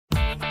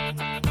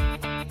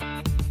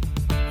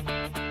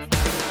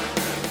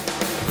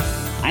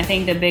I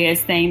think the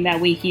biggest thing that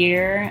we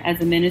hear as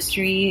a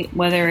ministry,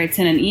 whether it's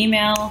in an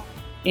email,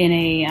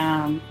 in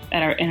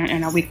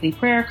our weekly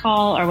prayer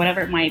call, or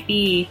whatever it might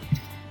be,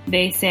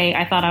 they say,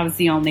 "I thought I was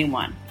the only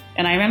one."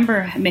 And I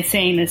remember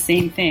saying the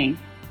same thing.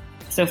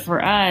 So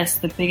for us,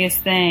 the biggest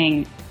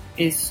thing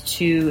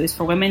is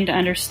for women to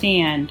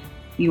understand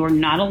you are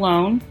not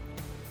alone.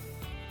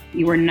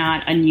 You are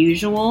not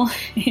unusual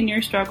in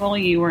your struggle.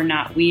 You are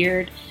not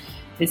weird.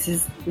 This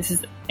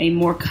is a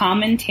more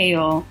common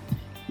tale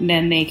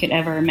than they could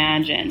ever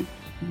imagine.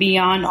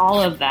 Beyond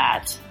all of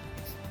that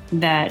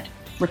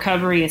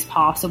recovery is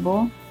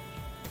possible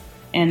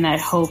and that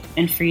hope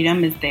and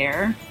freedom is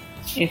there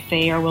if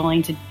they are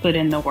willing to put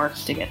in the work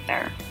to get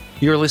there.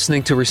 You're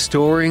listening to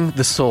Restoring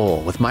the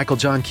Soul with Michael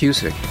John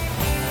Cusick.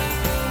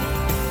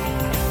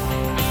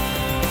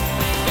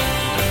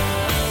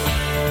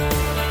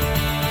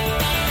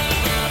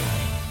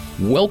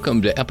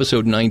 Welcome to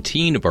episode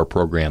 19 of our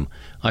program.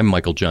 I'm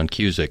Michael John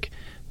Cusick.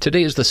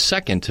 Today is the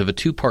second of a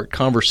two-part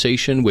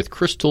conversation with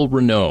Crystal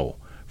Renaud.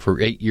 For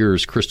 8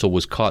 years, Crystal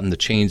was caught in the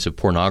chains of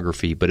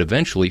pornography, but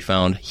eventually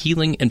found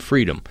healing and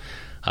freedom.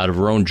 Out of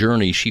her own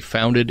journey, she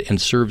founded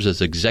and serves as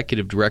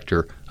executive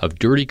director of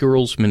Dirty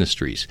Girls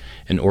Ministries,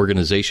 an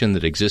organization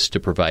that exists to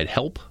provide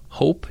help,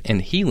 hope,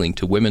 and healing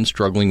to women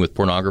struggling with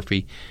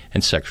pornography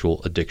and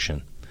sexual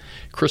addiction.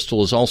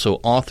 Crystal is also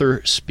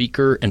author,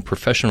 speaker, and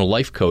professional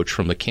life coach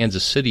from the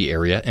Kansas City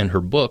area, and her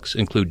books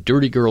include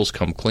Dirty Girls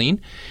Come Clean,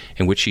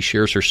 in which she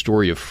shares her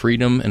story of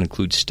freedom and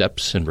includes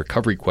steps and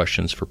recovery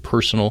questions for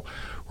personal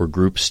or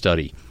group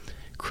study.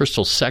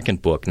 Crystal's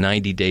second book,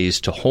 90 Days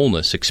to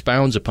Wholeness,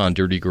 expounds upon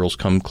Dirty Girls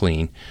Come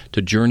Clean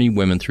to journey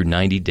women through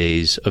 90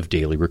 days of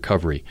daily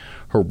recovery.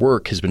 Her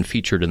work has been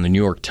featured in the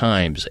New York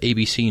Times,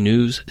 ABC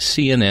News,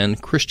 CNN,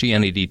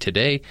 Christianity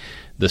Today,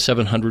 The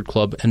 700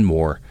 Club, and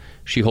more.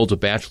 She holds a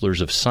Bachelor's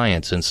of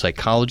Science in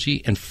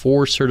Psychology and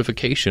 4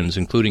 certifications,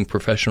 including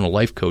professional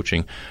life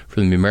coaching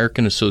from the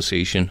American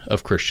Association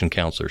of Christian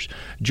Counselors.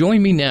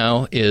 Join me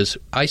now as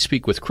I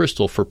speak with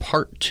Crystal for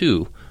part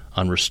 2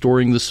 on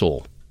Restoring the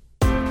Soul.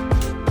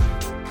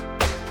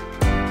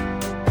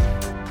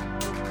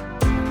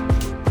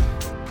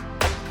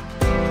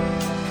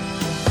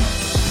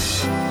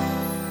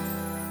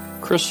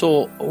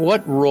 Crystal,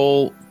 what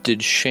role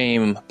did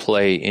shame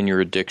play in your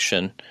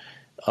addiction?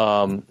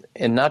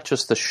 And not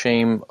just the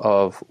shame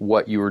of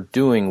what you were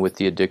doing with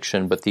the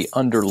addiction, but the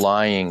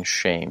underlying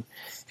shame.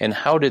 And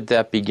how did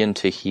that begin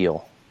to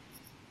heal?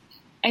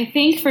 I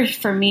think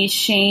for me,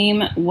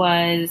 shame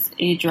was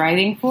a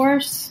driving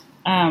force,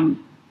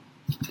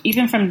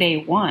 even from day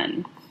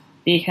one,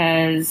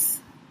 because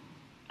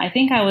I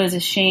think I was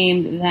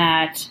ashamed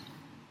that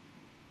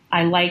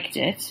I liked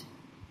it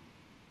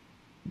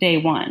day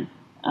one.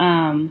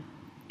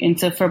 And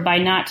so by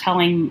not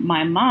telling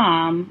my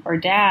mom or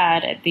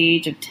dad at the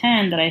age of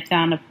 10 that I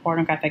found a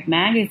pornographic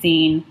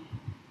magazine,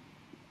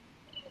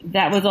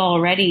 that was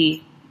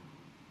already,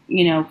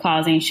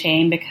 causing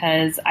shame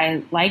because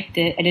I liked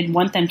it. I didn't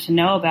want them to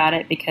know about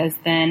it because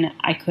then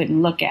I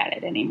couldn't look at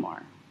it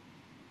anymore.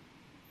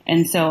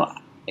 And so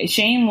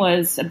shame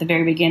was at the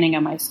very beginning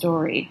of my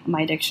story,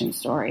 my addiction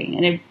story.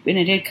 And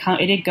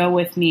it did go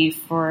with me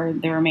for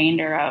the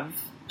remainder of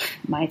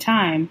my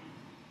time.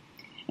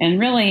 And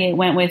really, it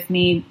went with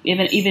me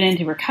even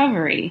into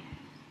recovery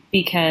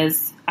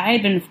because I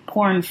had been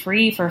porn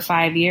free for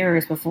 5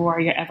 years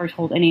before I ever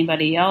told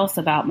anybody else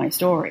about my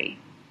story.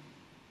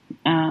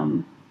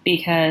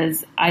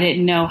 Because I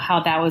didn't know how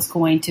that was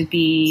going to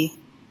be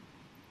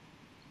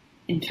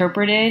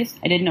interpreted.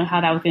 I didn't know how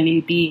that was going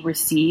to be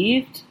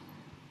received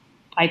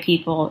by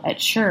people at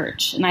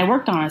church. And I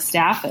worked on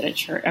staff at a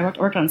church.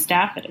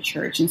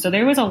 And so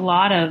there was a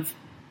lot of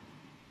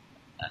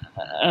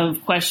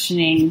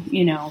questioning,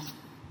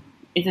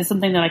 is this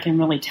something that I can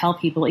really tell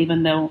people,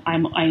 even though I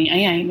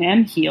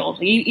am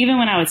healed? Even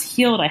when I was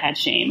healed, I had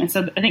shame. And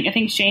so I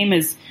think shame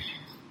is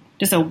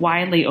just a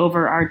widely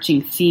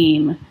overarching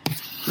theme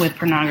with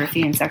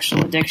pornography and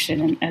sexual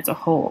addiction as a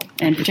whole,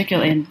 and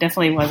particularly, and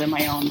definitely was in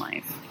my own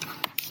life.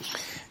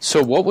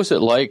 So what was it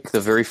like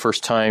the very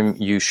first time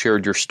you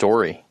shared your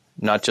story,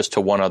 not just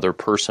to one other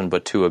person,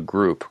 but to a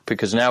group?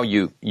 Because now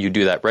you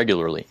do that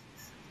regularly.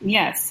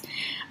 Yes.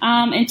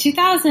 In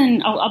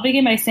 2000, I'll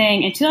begin by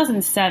saying in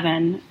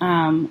 2007,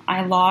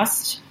 I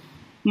lost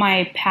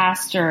my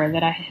pastor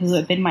who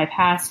had been my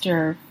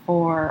pastor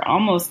for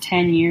almost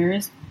 10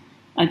 years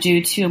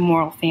due to a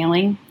moral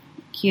failing.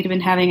 He had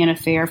been having an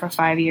affair for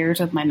 5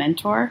 years with my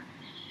mentor,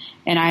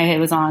 and I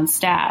was on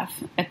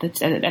staff at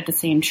the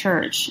same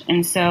church.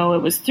 And so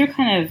it was through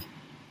kind of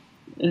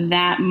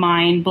that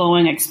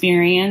mind-blowing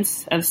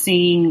experience of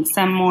seeing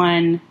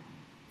someone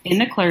in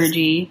the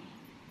clergy,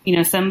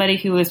 somebody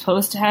who was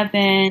supposed to have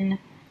been,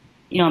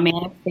 a man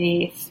of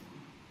faith,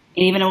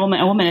 and even a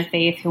woman of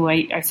faith who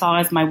I saw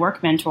as my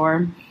work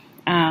mentor,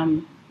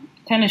 was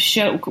kind of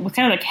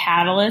the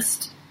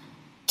catalyst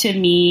to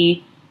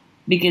me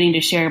beginning to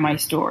share my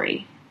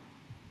story.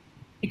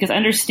 Because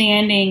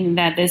understanding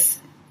that this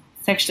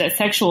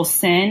sexual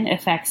sin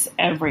affects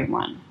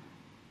everyone.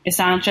 It's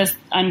not just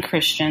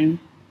unchristian.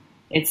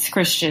 it's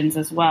Christians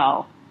as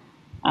well.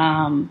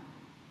 Their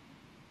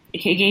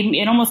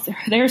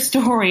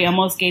story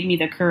almost gave me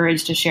the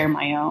courage to share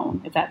my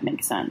own, if that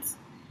makes sense.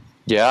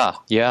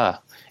 Yeah.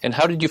 And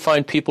how did you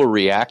find people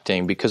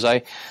reacting? Because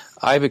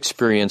I've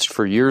experienced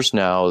for years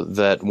now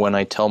that when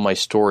I tell my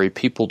story,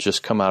 people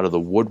just come out of the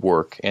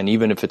woodwork, and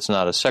even if it's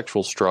not a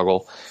sexual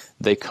struggle,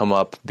 they come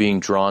up being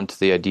drawn to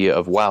the idea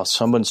of, wow,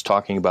 someone's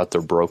talking about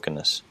their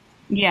brokenness.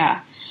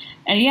 Yeah.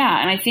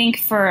 And I think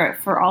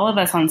for all of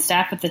us on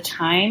staff at the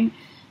time,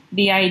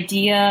 the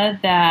idea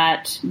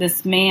that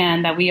this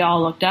man that we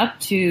all looked up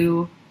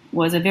to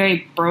was a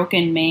very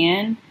broken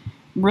man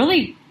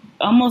really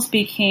almost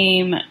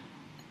became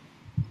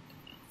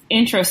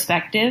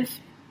introspective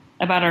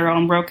about our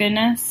own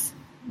brokenness.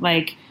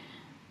 Like,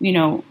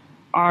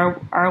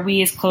 are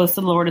we as close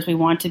to the Lord as we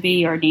want to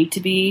be or need to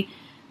be?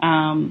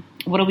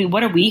 What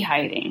are we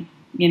hiding,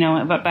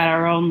 about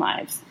our own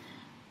lives?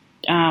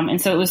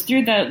 And so it was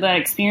through that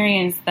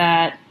experience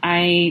that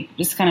I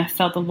just kind of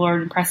felt the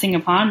Lord impressing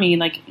upon me,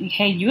 like,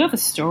 hey, you have a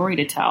story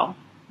to tell.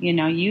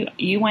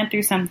 You went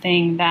through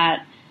something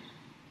that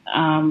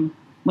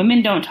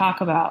women don't talk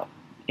about,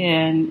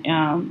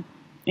 and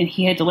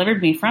He had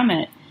delivered me from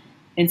it.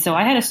 And so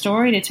I had a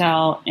story to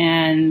tell,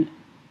 and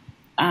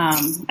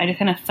I just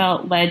kind of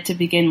felt led to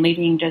begin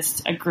leading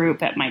just a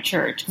group at my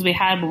church, because we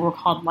had what were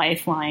called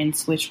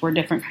lifelines, which were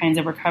different kinds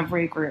of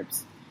recovery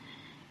groups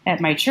at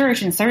my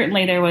church. And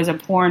certainly there was a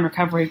porn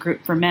recovery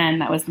group for men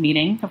that was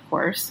meeting, of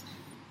course.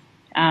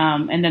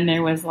 And then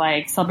there was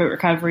like Celebrate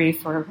Recovery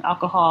for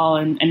alcohol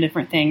and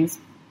different things.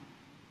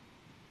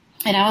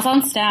 And I was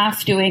on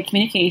staff doing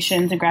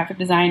communications and graphic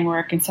design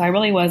work. And so I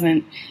really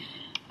wasn't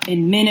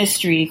in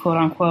ministry, quote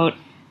unquote.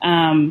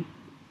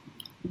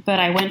 But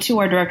I went to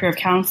our director of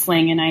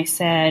counseling and I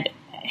said,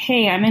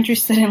 hey, I'm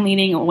interested in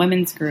leading a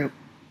women's group.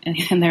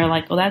 And they're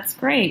like, well, that's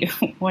great.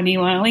 What do you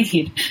want to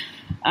lead?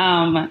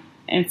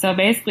 And so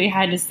basically I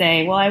had to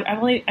say, well, I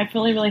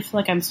really feel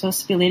like I'm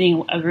supposed to be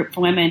leading a group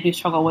for women who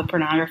struggle with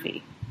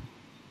pornography.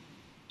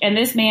 And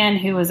this man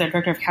who was our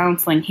director of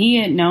counseling, he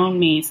had known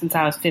me since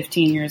I was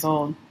 15 years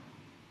old.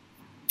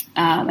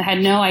 I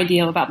had no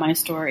idea about my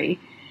story.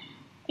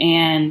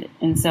 And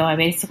so I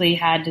basically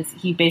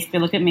he basically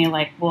looked at me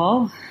like,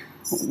 well,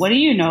 what do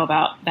you know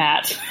about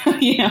that?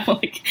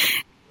 Like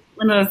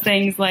one of those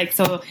things. Like,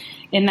 so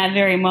in that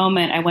very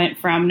moment, I went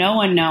from no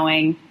one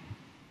knowing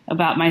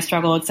about my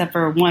struggle except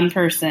for one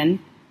person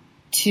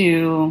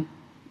to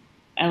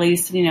at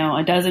least,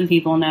 a dozen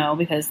people know,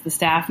 because the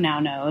staff now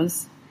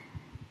knows.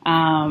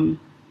 And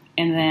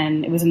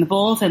then it was in the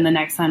bulletin the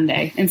next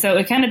Sunday. And so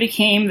it kind of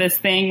became this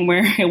thing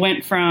where it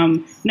went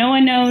from no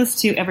one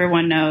knows to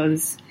everyone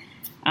knows.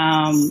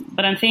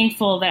 But I'm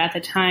thankful that at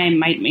the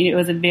time, it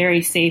was a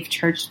very safe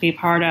church to be a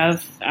part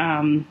of.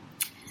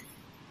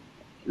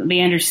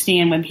 They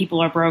understand when people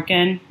are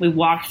broken. We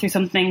walked through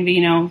something,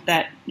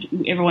 that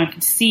everyone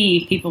could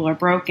see people are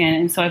broken.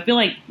 And so I feel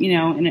like,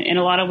 in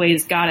a lot of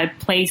ways, God had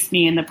placed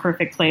me in the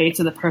perfect place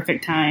at the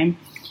perfect time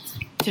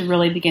to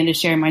really begin to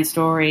share my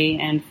story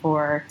and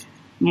for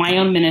my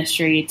own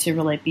ministry to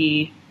really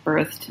be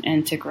birthed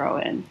and to grow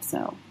in.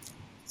 So.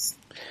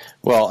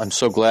 Well, I'm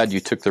so glad you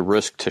took the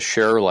risk to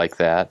share like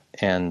that,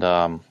 and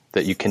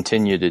that you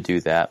continue to do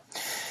that.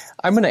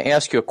 I'm going to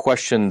ask you a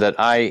question that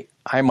I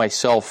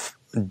myself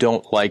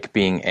don't like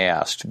being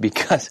asked,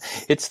 because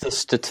it's the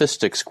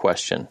statistics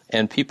question.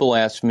 And people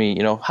ask me,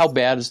 how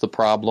bad is the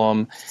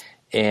problem?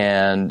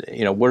 And,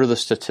 what are the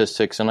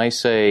statistics? And I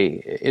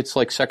say, it's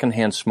like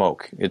secondhand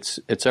smoke.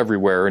 It's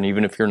everywhere. And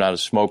even if you're not a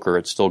smoker,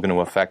 it's still going to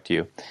affect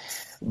you.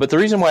 But the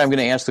reason why I'm going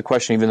to ask the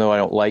question, even though I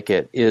don't like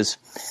it, is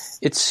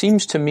it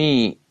seems to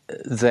me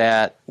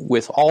that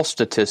with all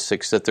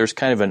statistics that there's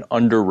kind of an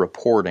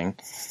underreporting.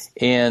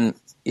 And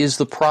is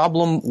the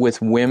problem with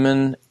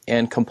women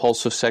and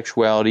compulsive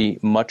sexuality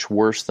much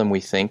worse than we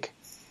think?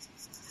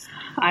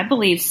 I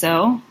believe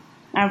so.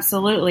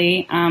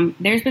 Absolutely.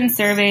 There's been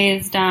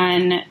surveys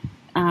done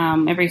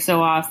every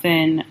so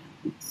often,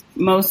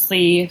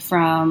 mostly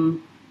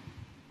from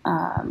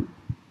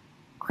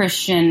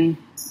Christian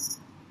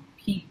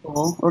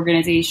people,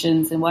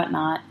 organizations, and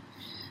whatnot.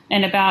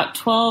 And about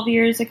 12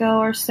 years ago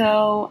or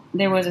so,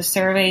 there was a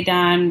survey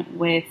done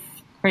with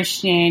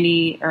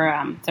Today's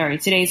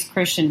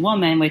Christian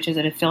Woman, which is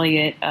an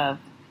affiliate of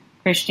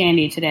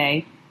Christianity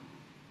Today.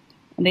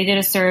 And they did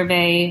a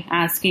survey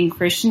asking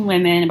Christian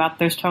women about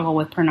their struggle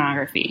with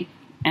pornography.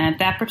 And at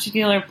that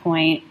particular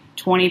point,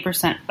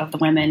 20% of the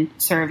women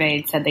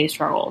surveyed said they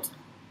struggled.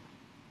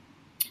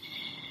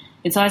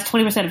 And so that's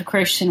 20% of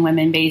Christian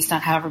women based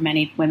on however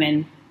many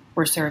women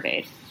were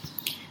surveyed.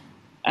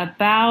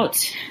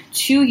 About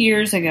 2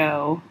 years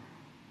ago,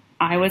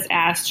 I was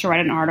asked to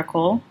write an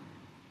article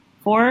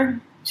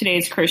for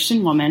Today's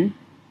Christian Woman.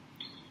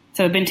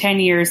 So it's been 10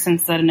 years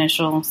since that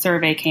initial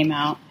survey came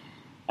out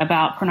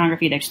about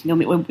pornography addiction.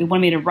 They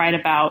wanted me to write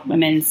about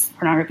women's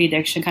pornography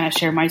addiction, kind of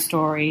share my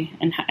story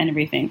and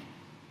everything.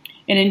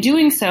 And in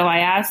doing so,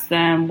 I asked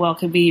them, well,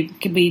 could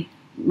we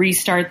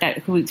restart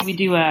that? Could we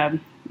do a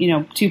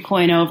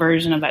 2.0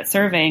 version of that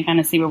survey and kind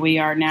of see where we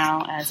are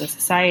now as a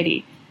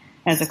society?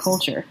 as a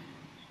culture.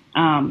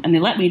 And they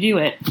let me do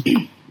it.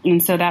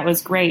 And so that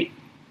was great.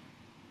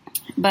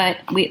 But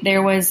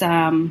there was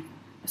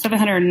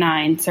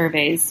 709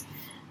 surveys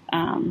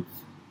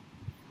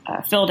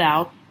filled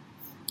out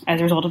as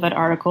a result of that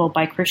article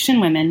by Christian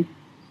women.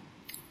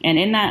 And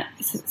in that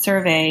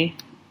survey,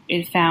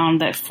 it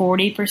found that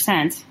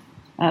 40%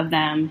 of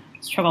them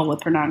struggle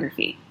with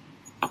pornography.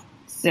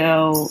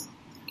 So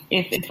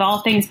if all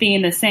things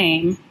being the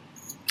same,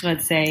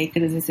 let's say,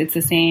 because it's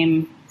the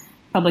same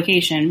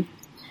publication,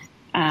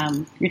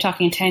 you're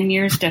talking 10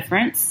 years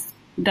difference,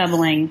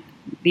 doubling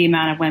the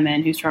amount of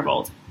women who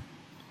struggled.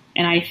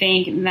 And I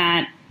think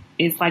that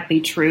is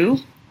likely true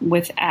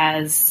with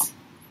as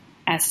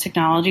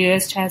technology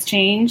has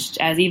changed,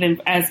 as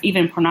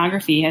even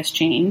pornography has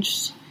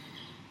changed.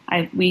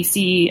 We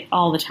see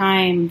all the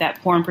time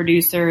that porn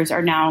producers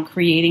are now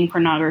creating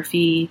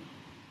pornography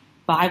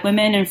by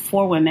women and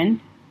for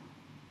women,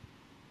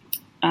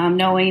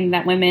 knowing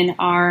that women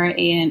are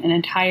in an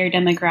entire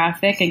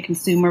demographic and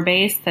consumer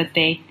base that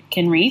they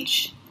can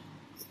reach.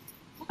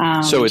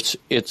 So it's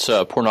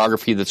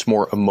pornography that's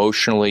more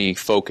emotionally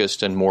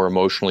focused and more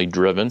emotionally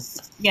driven?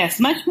 Yes,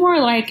 much more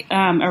like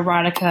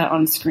erotica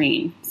on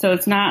screen. So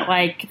it's not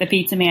like the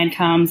pizza man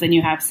comes and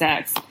you have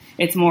sex.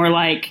 It's more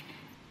like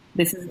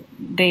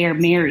they are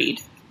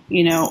married,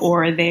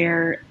 or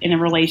they're in a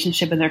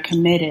relationship and they're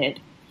committed,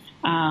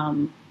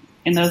 and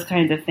those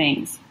kinds of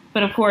things.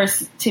 But of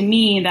course, to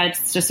me,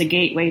 that's just a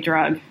gateway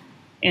drug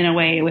in a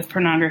way with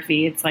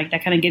pornography. It's like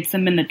that kind of gets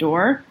them in the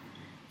door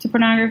to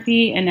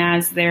pornography, and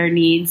as their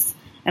needs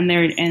and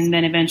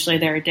then eventually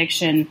their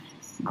addiction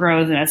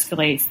grows and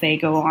escalates, they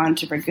go on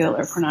to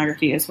regular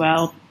pornography as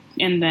well.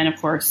 And then,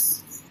 of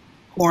course,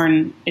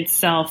 porn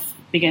itself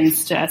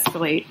begins to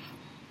escalate.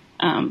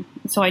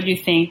 So I do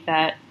think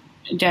that,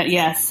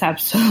 yes,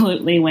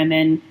 absolutely,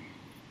 women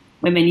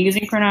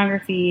using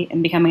pornography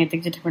and becoming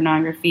addicted to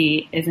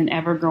pornography is an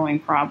ever-growing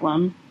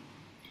problem.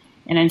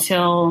 And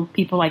until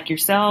people like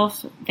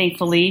yourself,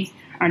 thankfully,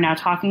 are now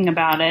talking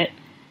about it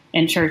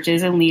in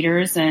churches and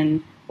leaders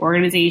and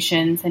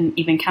organizations and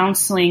even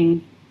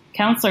counselors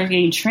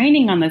getting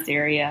training on this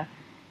area,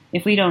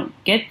 if we don't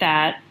get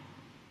that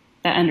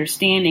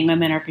understanding,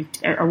 women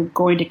are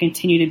going to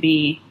continue to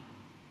be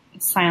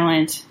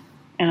silent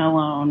and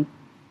alone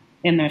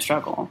in their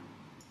struggle.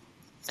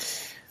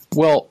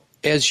 Well,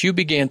 as you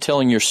began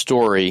telling your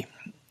story,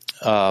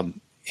 and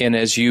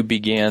as you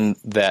began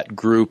that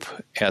group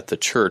at the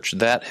church,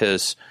 that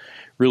has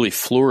really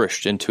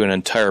flourished into an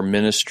entire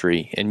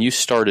ministry. And you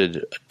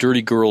started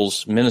Dirty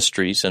Girls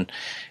Ministries,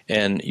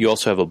 and you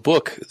also have a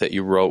book that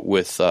you wrote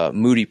with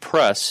Moody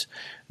Press,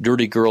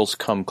 Dirty Girls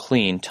Come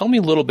Clean. Tell me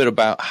a little bit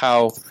about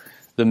how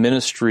the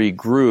ministry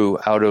grew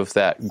out of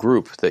that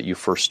group that you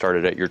first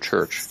started at your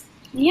church.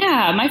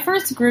 Yeah, my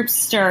first group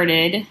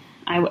started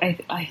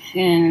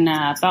in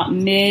about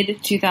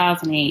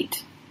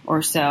mid-2008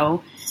 or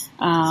so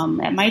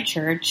at my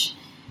church.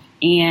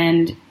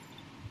 And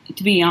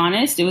to be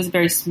honest, it was a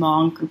very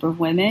small group of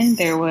women.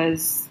 There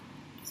was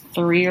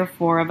 3 or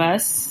 4 of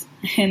us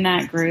in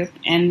that group.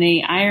 And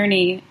the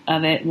irony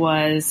of it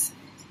was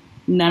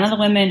none of the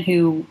women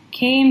who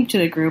came to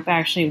the group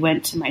actually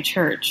went to my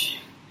church,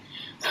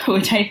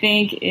 which I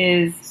think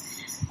is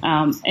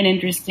an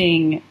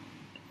interesting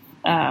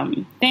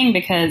thing,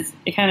 because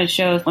it kind of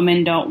shows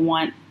women don't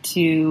want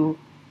to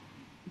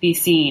be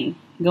seen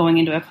going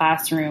into a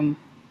classroom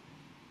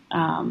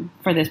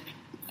for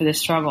this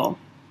struggle.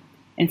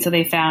 And so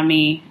they found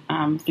me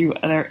through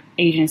other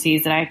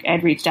agencies that I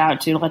had reached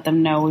out to let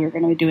them know we were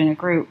going to be doing a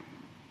group.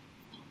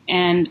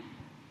 And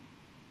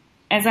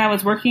as I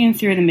was working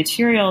through the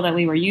material that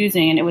we were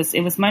using, and it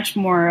was much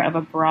more of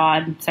a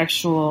broad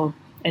sexual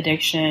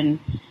addiction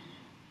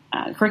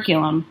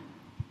curriculum,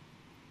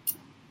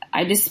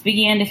 I just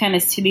began to kind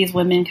of see these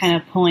women kind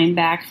of pulling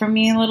back from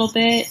me a little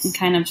bit and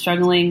kind of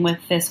struggling with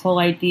this whole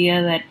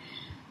idea that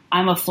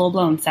I'm a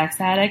full-blown sex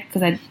addict,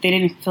 because they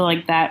didn't feel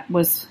like that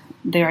was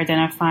their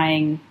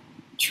identifying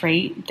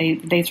trait.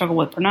 They struggled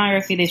with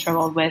pornography, they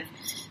struggled with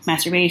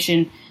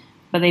masturbation,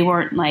 but they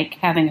weren't like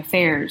having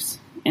affairs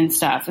and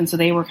stuff. And so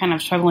they were kind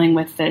of struggling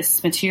with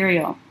this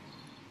material.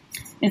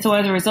 And so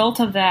as a result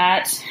of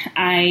that,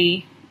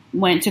 I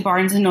went to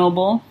Barnes &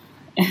 Noble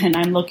and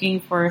I'm looking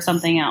for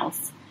something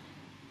else.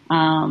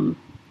 And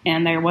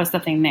there was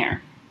nothing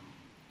there,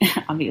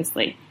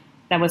 obviously,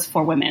 that was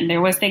for women.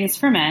 There was things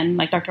for men,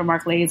 like Dr.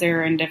 Mark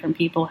Laser and different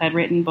people had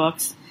written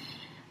books,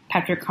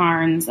 Patrick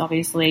Carnes,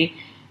 obviously,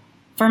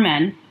 for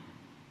men.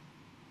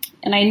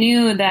 And I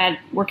knew that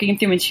working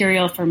through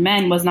material for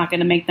men was not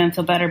going to make them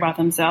feel better about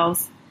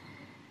themselves.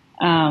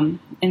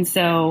 And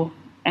so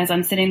as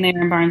I'm sitting there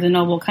in Barnes &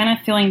 Noble, kind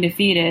of feeling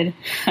defeated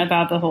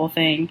about the whole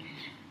thing,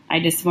 I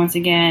just, once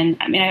again,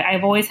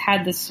 I've always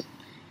had this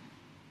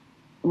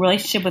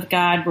relationship with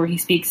God where he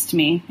speaks to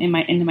me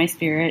into my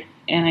spirit.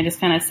 And I just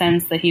kind of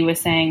sensed that he was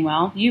saying,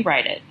 well, you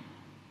write it.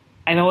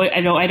 I'd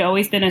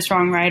always been a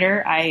strong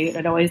writer. I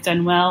had always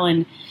done well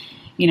in,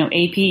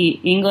 AP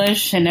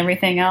English and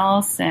everything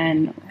else.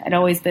 And I'd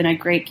always been a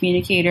great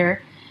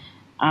communicator.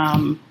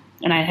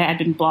 and I had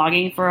been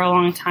blogging for a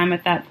long time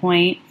at that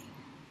point.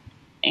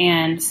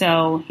 And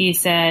so he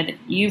said,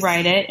 you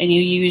write it and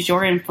you use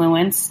your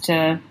influence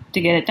to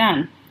get it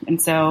done.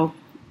 And so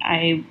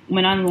I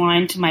went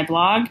online to my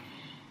blog,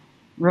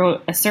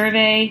 wrote a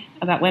survey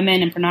about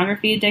women and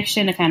pornography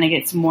addiction to kind of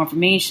get some more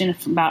information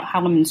about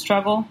how women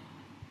struggle.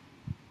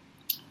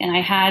 And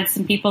I had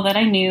some people that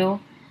I knew,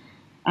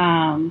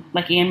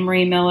 like Anne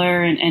Marie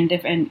Miller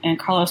and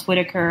Carlos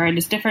Whitaker, and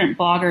just different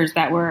bloggers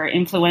that were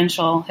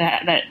influential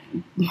that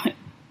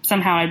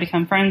somehow I'd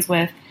become friends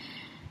with,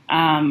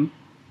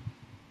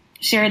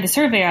 shared the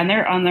survey on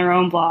their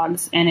own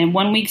blogs. And in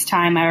 1 week's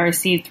time, I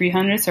received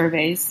 300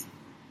 surveys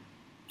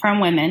from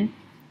women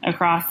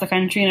across the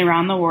country and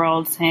around the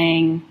world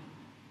saying,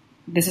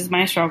 this is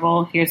my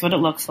struggle, here's what it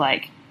looks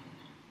like.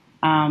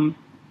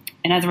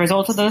 And as a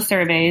result of those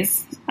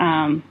surveys,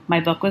 my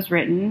book was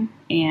written,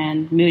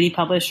 and Moody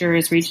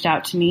Publishers reached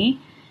out to me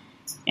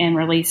and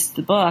released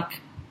the book.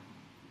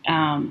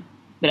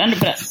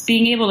 But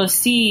being able to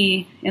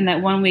see in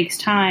that 1 week's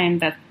time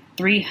that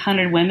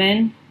 300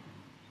 women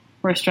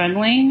were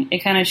struggling,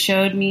 it kind of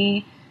showed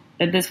me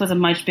that this was a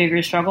much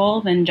bigger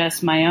struggle than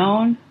just my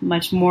own,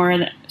 much more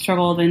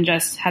struggle than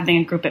just having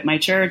a group at my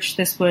church.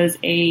 This was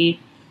a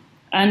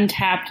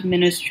untapped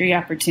ministry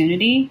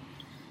opportunity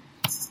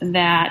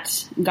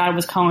that God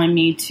was calling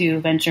me to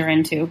venture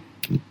into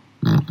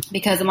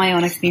because of my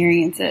own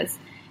experiences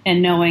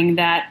and knowing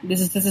that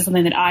this is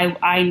something that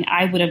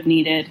I would have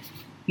needed,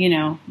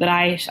 that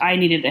I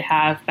needed to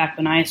have back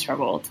when I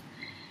struggled.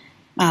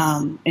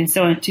 And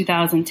so in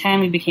 2010,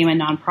 we became a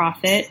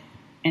nonprofit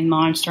and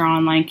launched our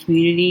online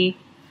community,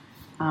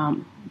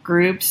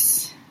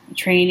 groups,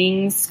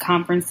 trainings,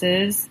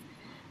 conferences.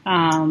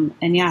 And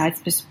yeah,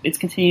 it's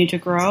continued to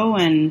grow.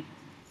 And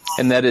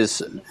that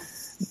is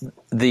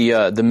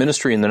the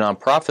ministry and the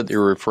nonprofit that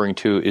you're referring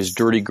to is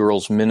Dirty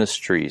Girls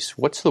Ministries.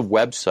 What's the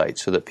website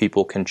so that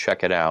people can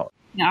check it out?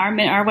 Our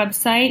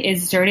website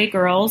is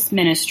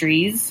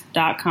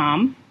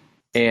dirtygirlsministries.com.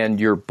 And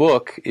your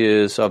book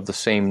is of the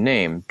same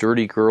name,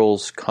 Dirty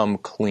Girls Come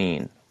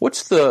Clean.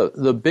 What's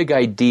the big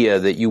idea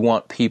that you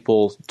want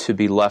people to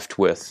be left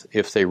with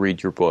if they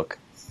read your book?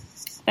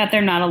 That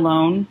they're not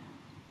alone.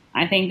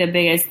 I think the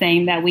biggest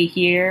thing that we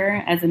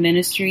hear as a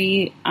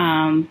ministry,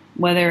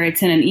 whether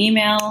it's in an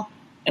email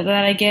that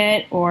I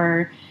get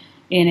or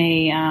in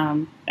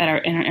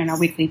in our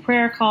weekly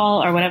prayer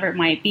call or whatever it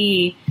might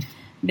be,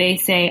 they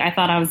say, I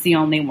thought I was the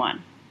only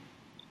one.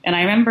 And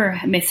I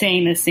remember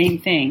saying the same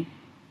thing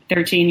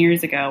 13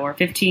 years ago or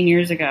 15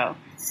 years ago.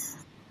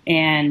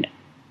 And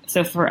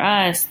so for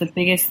us, the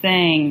biggest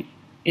thing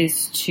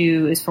is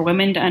for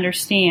women to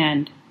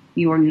understand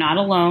you are not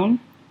alone.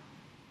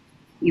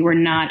 You are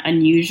not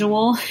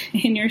unusual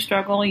in your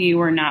struggle. You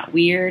are not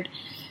weird.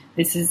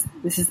 This is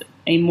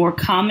a more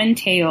common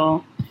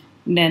tale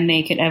than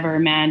they could ever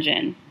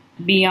imagine.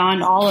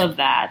 Beyond all of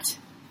that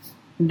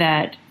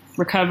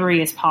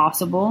recovery is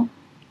possible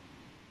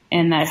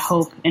and that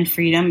hope and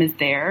freedom is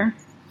there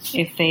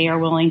if they are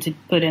willing to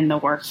put in the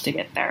work to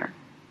get there.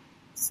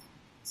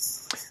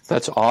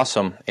 That's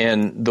awesome.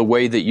 And the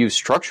way that you've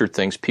structured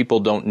things, people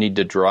don't need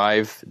to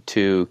drive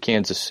to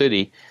Kansas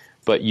City,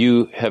 but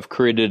you have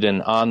created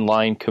an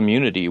online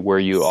community where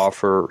you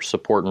offer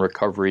support and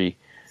recovery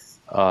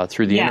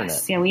through the internet.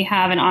 Yes, yeah, we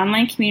have an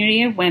online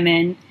community of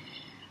women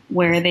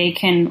where they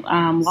can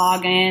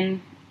log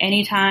in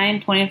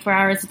anytime, 24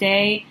 hours a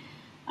day,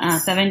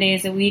 7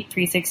 days a week,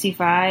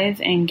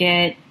 365, and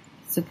get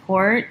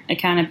support,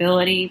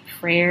 accountability,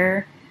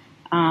 prayer,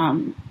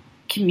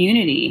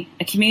 community,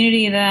 a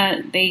community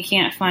that they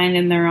can't find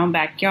in their own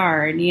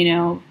backyard,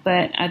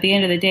 But at the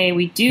end of the day,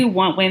 we do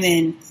want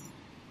women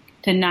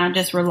to not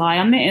just rely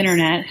on the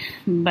internet,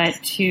 but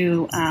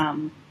to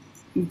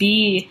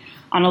be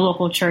on a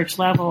local church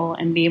level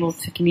and be able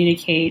to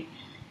communicate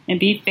and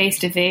be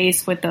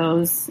face-to-face with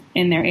those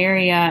in their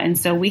area. And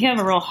so we have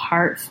a real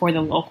heart for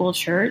the local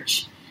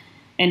church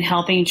and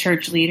helping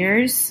church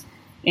leaders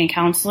and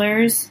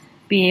counselors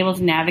be able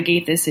to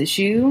navigate this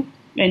issue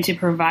and to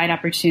provide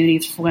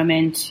opportunities for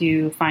women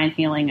to find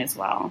healing as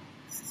well,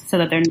 so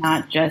that they're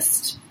not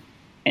just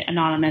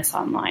anonymous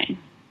online.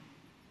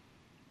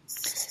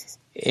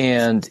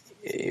 And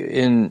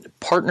in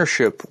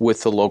partnership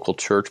with the local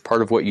church,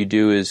 part of what you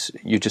do is,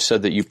 you just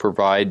said that you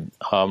provide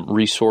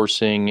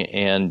resourcing,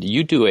 and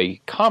you do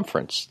a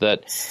conference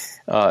that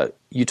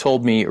you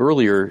told me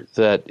earlier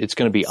that it's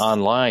going to be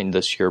online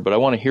this year, but I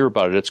want to hear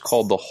about it. It's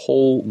called the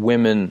Whole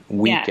Women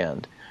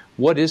Weekend. Yeah.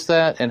 What is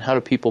that, and how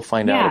do people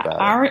find out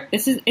about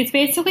it? It's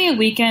basically a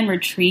weekend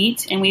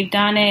retreat, and we've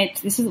done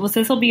it. This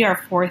will be our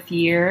fourth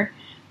year.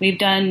 We've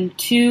done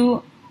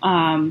two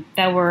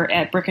that were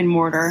at brick and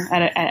mortar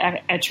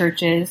at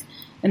churches,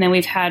 and then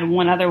we've had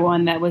one other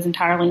one that was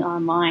entirely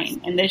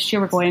online. And this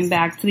year we're going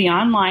back to the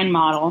online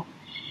model,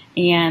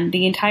 and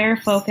the entire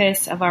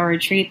focus of our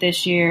retreat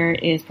this year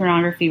is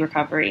pornography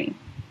recovery.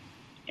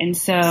 And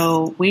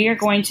so we are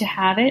going to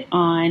have it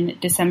on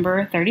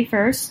December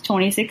 31st,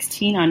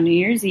 2016, on New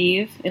Year's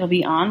Eve. It'll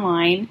be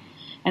online.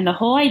 And the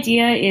whole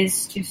idea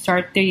is to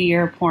start the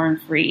year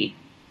porn-free.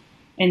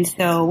 And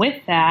so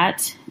with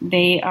that,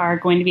 they are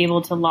going to be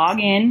able to log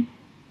in,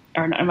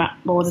 or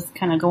we'll just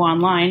kind of go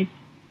online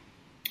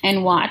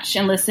and watch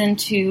and listen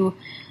to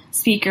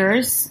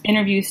speakers,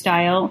 interview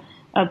style,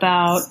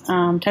 about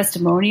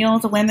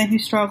testimonials of women who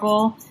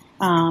struggle.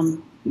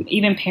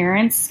 Even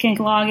parents can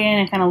log in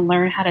and kind of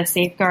learn how to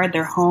safeguard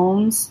their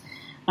homes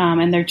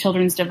and their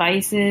children's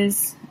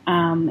devices,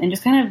 and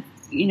just kind of,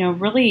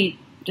 really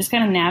just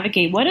kind of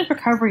navigate what does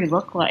recovery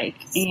look like,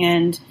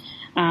 and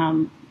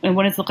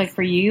what does it look like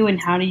for you,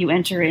 and how do you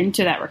enter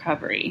into that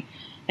recovery,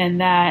 and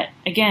that,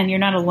 again, you're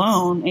not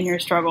alone in your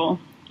struggle,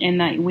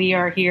 and that we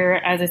are here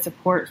as a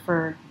support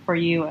for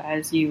you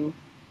as you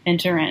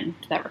enter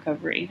into that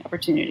recovery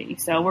opportunity.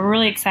 So we're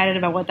really excited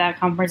about what that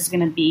conference is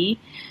going to be,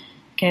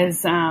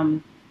 because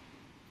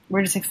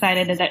we're just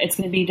excited that it's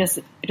going to be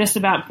just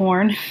about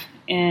porn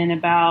and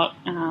about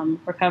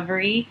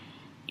recovery,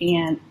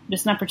 and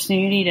just an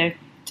opportunity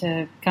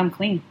to come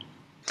clean.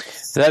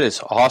 That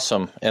is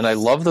awesome. And I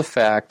love the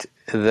fact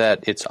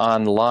that it's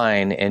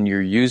online and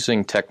you're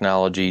using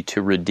technology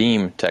to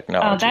redeem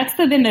technology. Oh, that's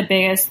been the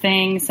biggest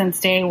thing since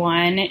day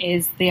one,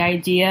 is the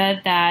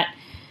idea that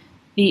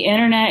the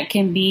internet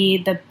can be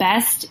the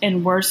best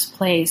and worst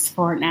place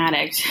for an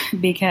addict,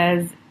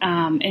 because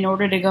in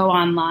order to go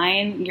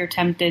online, you're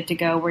tempted to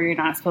go where you're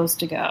not supposed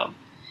to go.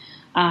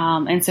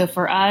 And so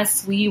for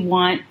us, we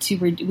want to,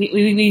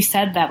 we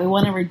said that we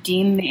want to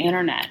redeem the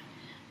internet,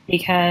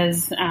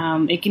 because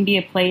it can be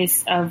a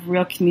place of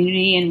real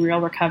community and real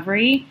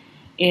recovery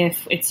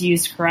if it's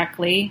used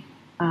correctly.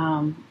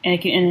 And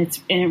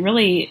it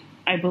really,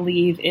 I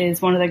believe,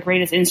 is one of the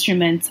greatest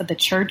instruments that the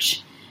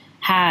church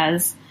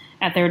has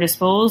at their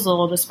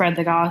disposal to spread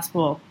the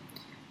gospel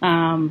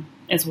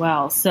as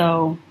well.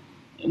 So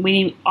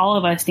all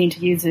of us need to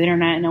use the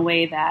internet in a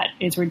way that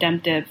is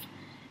redemptive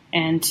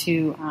and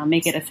to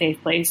make it a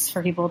safe place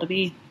for people to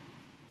be.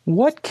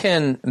 What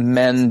can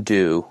men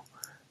do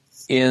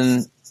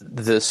in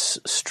this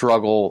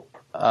struggle?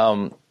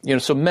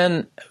 So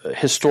men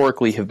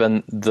historically have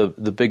been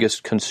the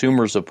biggest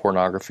consumers of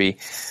pornography,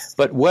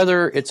 but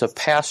whether it's a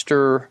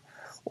pastor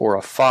or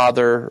a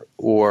father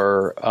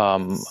or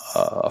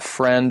a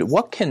friend,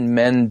 what can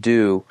men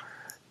do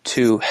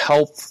to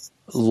help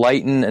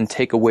lighten and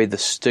take away the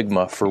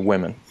stigma for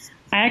women?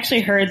 I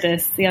actually heard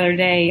this the other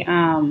day.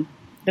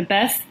 The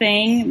best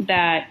thing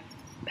that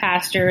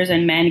pastors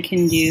and men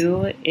can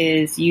do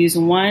is use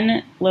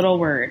one little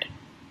word,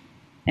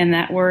 and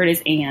that word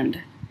is "and."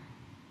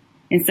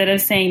 Instead of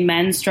saying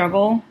men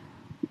struggle,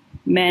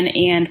 men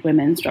and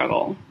women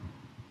struggle,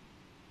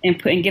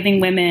 and giving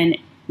women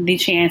the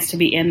chance to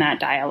be in that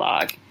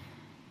dialogue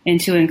and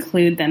to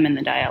include them in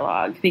the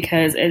dialogue.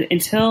 Because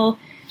until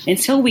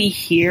we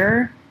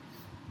hear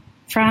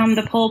from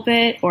the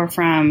pulpit or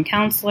from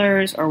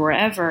counselors or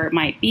wherever it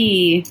might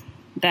be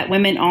that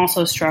women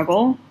also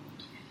struggle,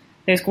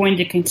 there's going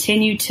to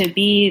continue to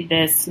be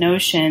this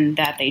notion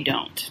that they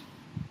don't.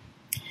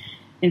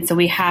 And so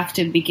we have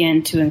to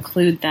begin to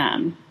include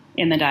them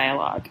in the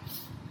dialogue.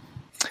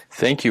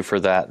 Thank you for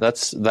that.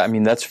 That's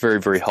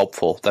very, very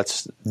helpful.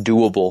 That's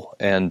doable,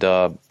 and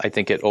I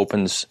think it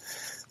opens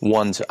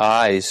one's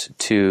eyes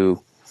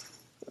to.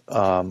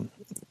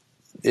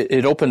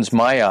 It opens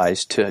my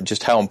eyes to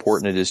just how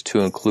important it is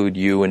to include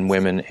you and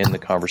women in the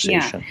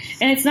conversation. Yeah.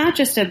 And it's not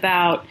just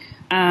about,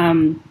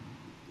 we're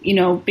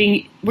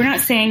not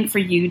saying for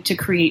you to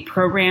create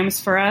programs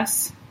for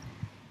us.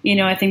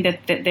 I think that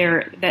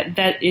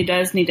it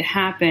does need to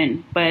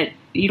happen, but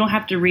you don't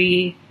have to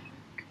recreate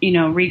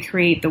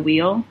the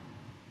wheel.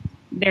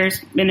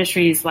 There's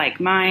ministries like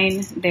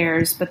mine.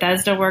 There's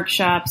Bethesda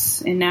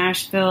workshops in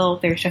Nashville.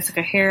 There's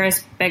Jessica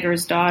Harris,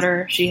 Beggar's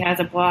Daughter. She has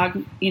a blog,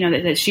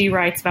 that she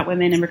writes about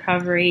women in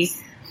recovery.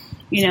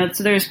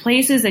 So there's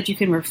places that you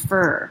can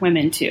refer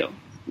women to.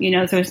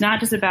 So it's not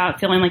just about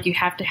feeling like you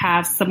have to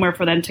have somewhere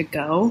for them to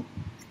go.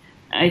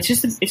 It's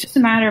just a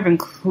matter of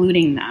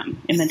including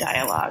them in the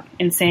dialogue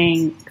and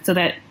saying, so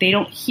that they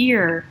don't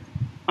hear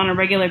on a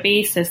regular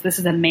basis, this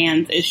is a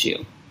man's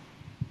issue.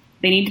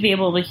 They need to be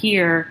able to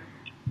hear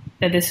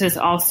that this is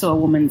also a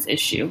woman's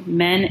issue.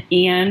 Men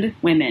and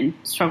women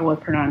struggle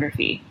with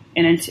pornography.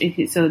 And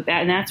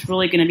that's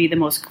really going to be the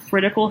most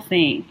critical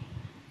thing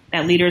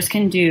that leaders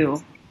can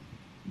do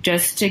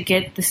just to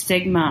get the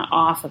stigma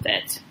off of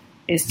it,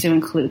 is to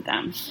include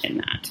them in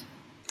that.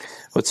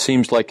 Well, it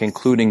seems like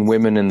including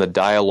women in the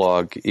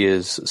dialogue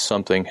is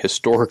something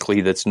historically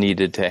that's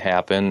needed to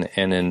happen,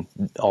 and in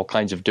all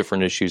kinds of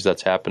different issues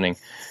that's happening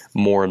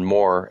more and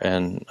more.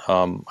 And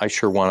I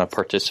sure want to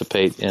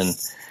participate in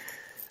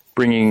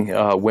bringing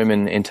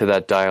women into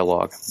that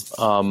dialogue.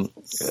 I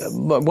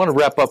want to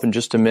wrap up in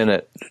just a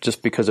minute,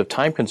 just because of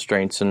time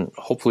constraints, and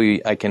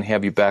hopefully I can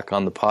have you back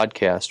on the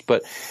podcast.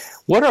 But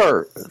what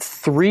are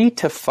 3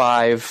 to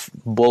 5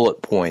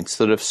 bullet points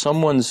that if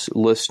someone's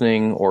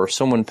listening or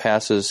someone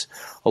passes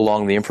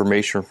along the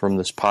information from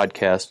this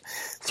podcast,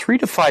 3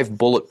 to 5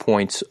 bullet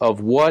points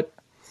of what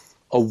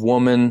a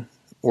woman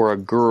or a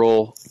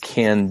girl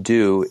can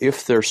do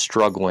if they're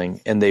struggling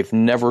and they've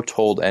never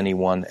told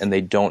anyone and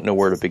they don't know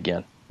where to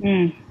begin?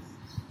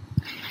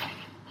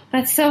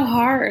 That's so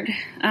hard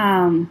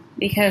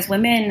because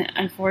women,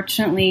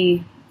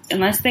 unfortunately,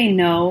 unless they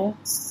know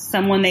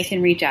someone they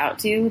can reach out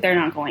to, they're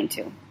not going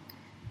to.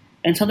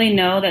 Until they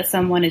know that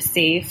someone is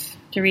safe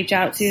to reach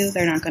out to,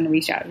 they're not going to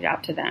reach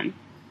out to them.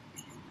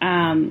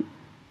 And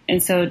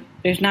so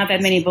there's not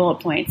that many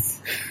bullet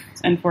points,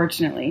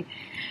 unfortunately.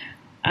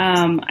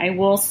 I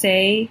will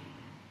say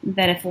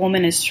that if a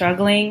woman is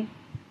struggling,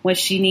 what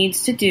she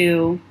needs to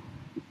do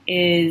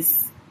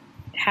is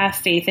have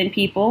faith in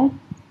people,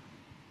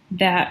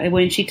 that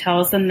when she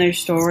tells them their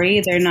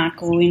story, they're not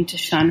going to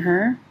shun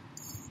her.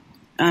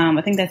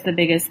 I think that's the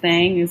biggest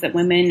thing, is that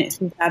women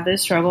who have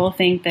this struggle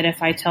think that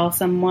if I tell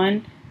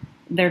someone,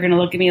 they're going to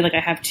look at me like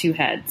I have two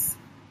heads,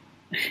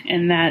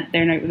 and that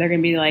they're going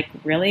to be like,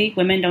 really?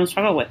 Women don't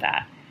struggle with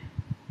that.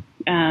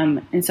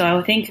 And so I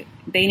would think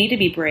they need to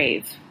be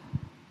brave,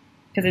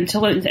 because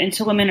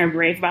until women are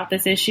brave about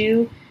this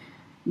issue,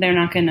 they're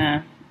not going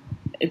to,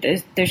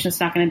 there's just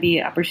not going to be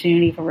an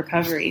opportunity for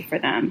recovery for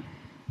them.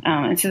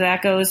 And so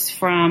that goes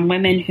from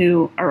women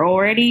who are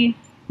already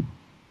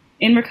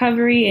in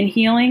recovery and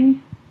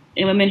healing,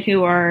 and women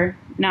who are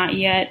not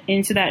yet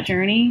into that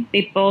journey.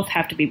 They both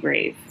have to be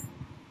brave.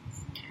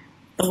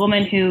 The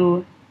woman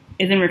who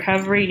is in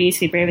recovery needs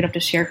to be brave enough to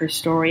share her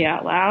story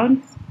out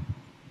loud.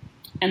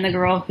 And the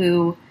girl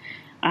who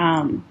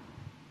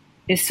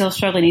is still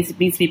struggling needs to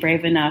be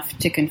brave enough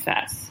to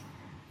confess.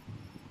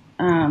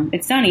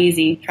 It's not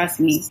easy. Trust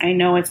me. I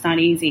know it's not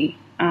easy.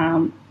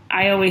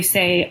 I always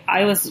say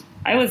I was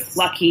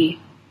lucky.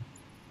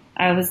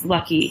 I was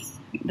lucky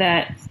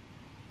that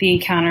the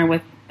encounter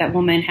with that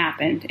woman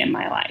happened in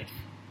my life,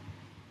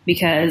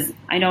 because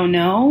I don't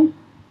know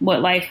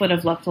what life would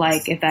have looked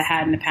like if that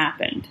hadn't have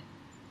happened.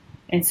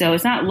 And so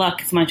it's not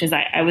luck as much as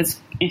I was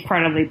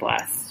incredibly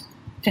blessed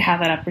to have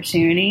that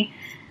opportunity.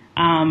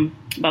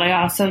 But I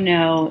also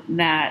know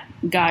that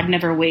God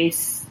never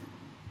wastes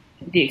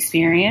the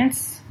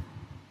experience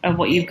of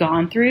what you've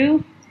gone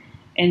through.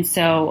 And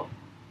so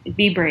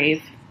be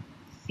brave.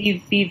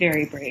 Be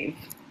very brave.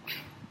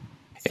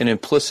 And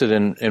implicit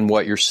in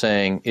what you're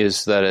saying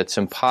is that it's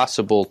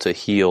impossible to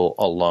heal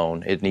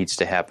alone. It needs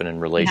to happen in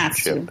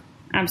relationship.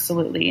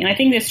 Absolutely. And I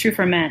think that's true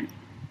for men.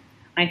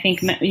 I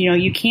think,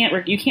 you can't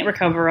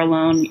recover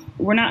alone.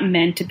 We're not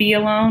meant to be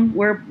alone.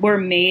 We're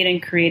made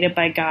and created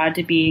by God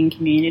to be in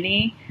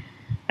community.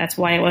 That's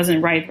why it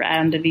wasn't right for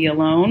Adam to be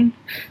alone.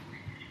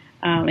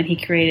 And he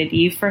created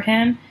Eve for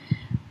him.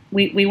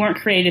 We weren't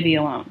created to be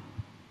alone.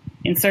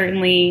 And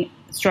certainly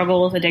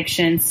struggles,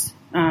 addictions,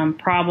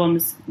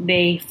 problems,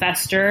 they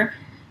fester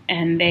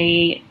and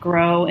they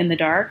grow in the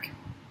dark.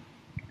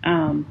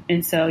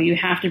 And so you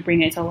have to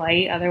bring it to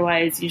light.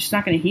 Otherwise, you're just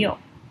not going to heal.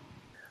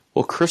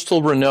 Well,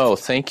 Crystal Renaud,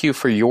 thank you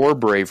for your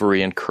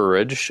bravery and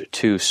courage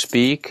to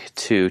speak,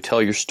 to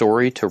tell your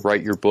story, to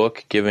write your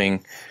book,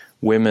 giving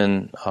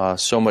women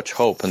so much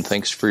hope. And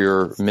thanks for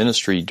your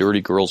ministry,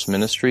 Dirty Girls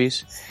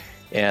Ministries.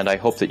 And I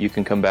hope that you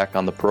can come back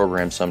on the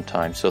program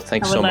sometime. So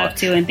thanks so much. I would love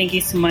to, and thank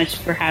you so much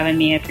for having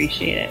me. I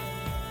appreciate it.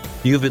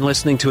 You've been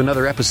listening to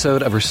another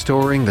episode of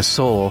Restoring the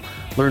Soul.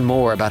 Learn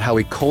more about how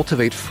we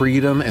cultivate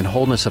freedom and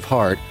wholeness of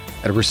heart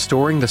at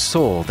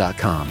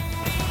restoringthesoul.com.